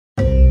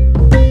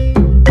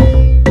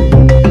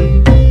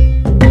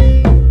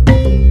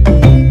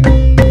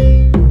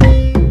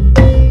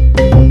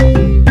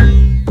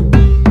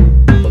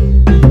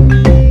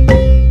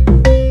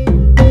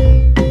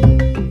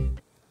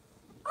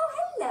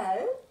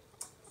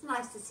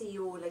nice to see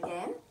you all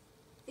again.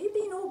 Have you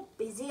been all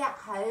busy at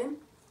home?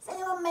 Has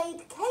anyone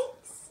made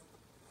cakes?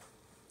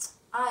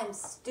 I'm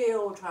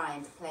still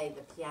trying to play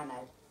the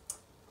piano.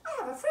 I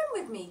have a friend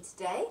with me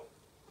today.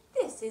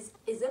 This is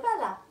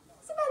Isabella.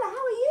 Isabella,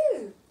 how are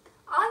you?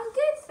 I'm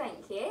good,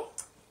 thank you.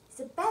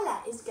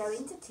 Isabella is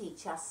going to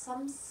teach us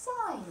some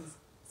signs.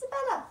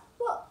 Isabella,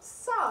 what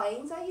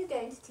signs are you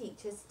going to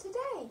teach us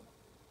today?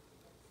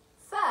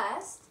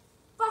 First,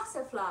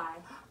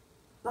 butterfly.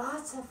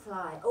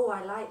 Butterfly. Oh,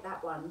 I like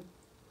that one.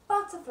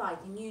 Butterfly.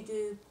 Can you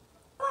do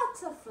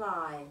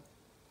butterfly?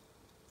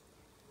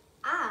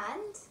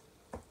 And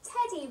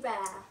teddy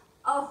bear.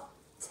 Oh,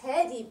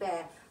 teddy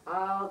bear.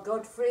 Oh,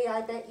 Godfrey,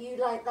 I bet you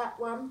like that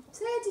one.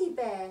 Teddy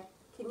bear.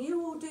 Can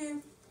you all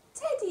do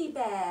teddy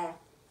bear?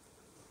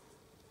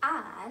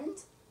 And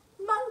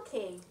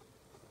monkey.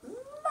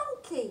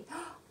 Monkey.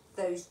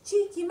 Those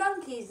cheeky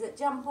monkeys that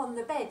jump on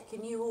the bed.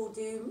 Can you all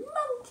do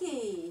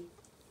monkey?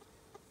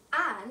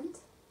 And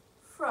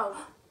frog.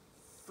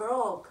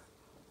 Frog.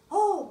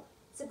 Oh,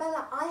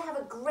 Isabella, I have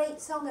a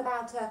great song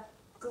about a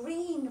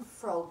green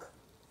frog.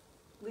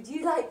 Would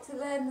you like to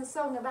learn the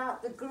song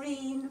about the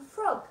green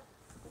frog?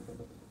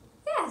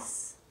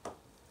 Yes.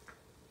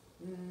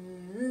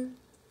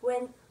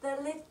 Went the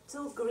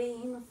little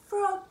green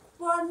frog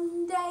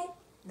one day.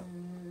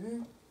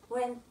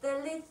 Went the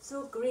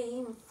little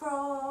green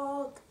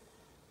frog.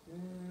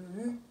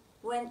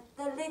 Went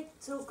the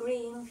little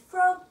green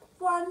frog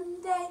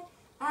one day,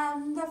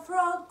 and the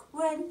frog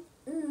went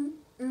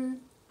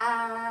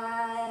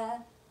ah.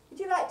 Would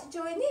you like to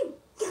join in?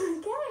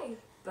 Okay.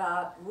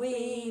 But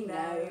we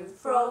know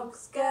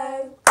frogs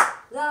go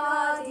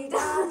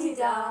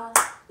la-di-da-di-da,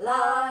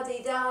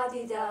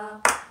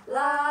 la-di-da-di-da,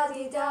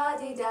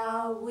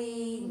 la-di-da-di-da.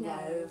 We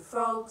know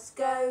frogs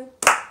go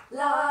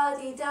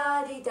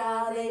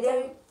la-di-da-di-da. They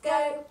don't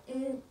go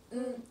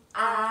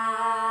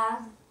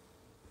ah.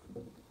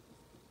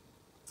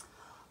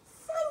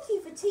 Thank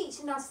you for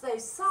teaching us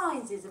those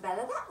signs,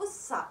 Isabella. That was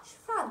such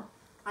fun.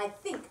 I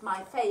think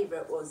my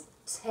favourite was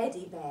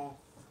teddy bear.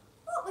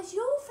 What was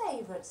your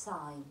favourite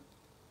sign?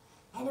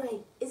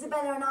 Anyway,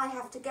 Isabella and I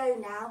have to go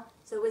now,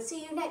 so we'll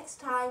see you next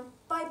time.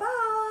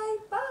 Bye-bye.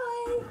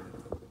 Bye.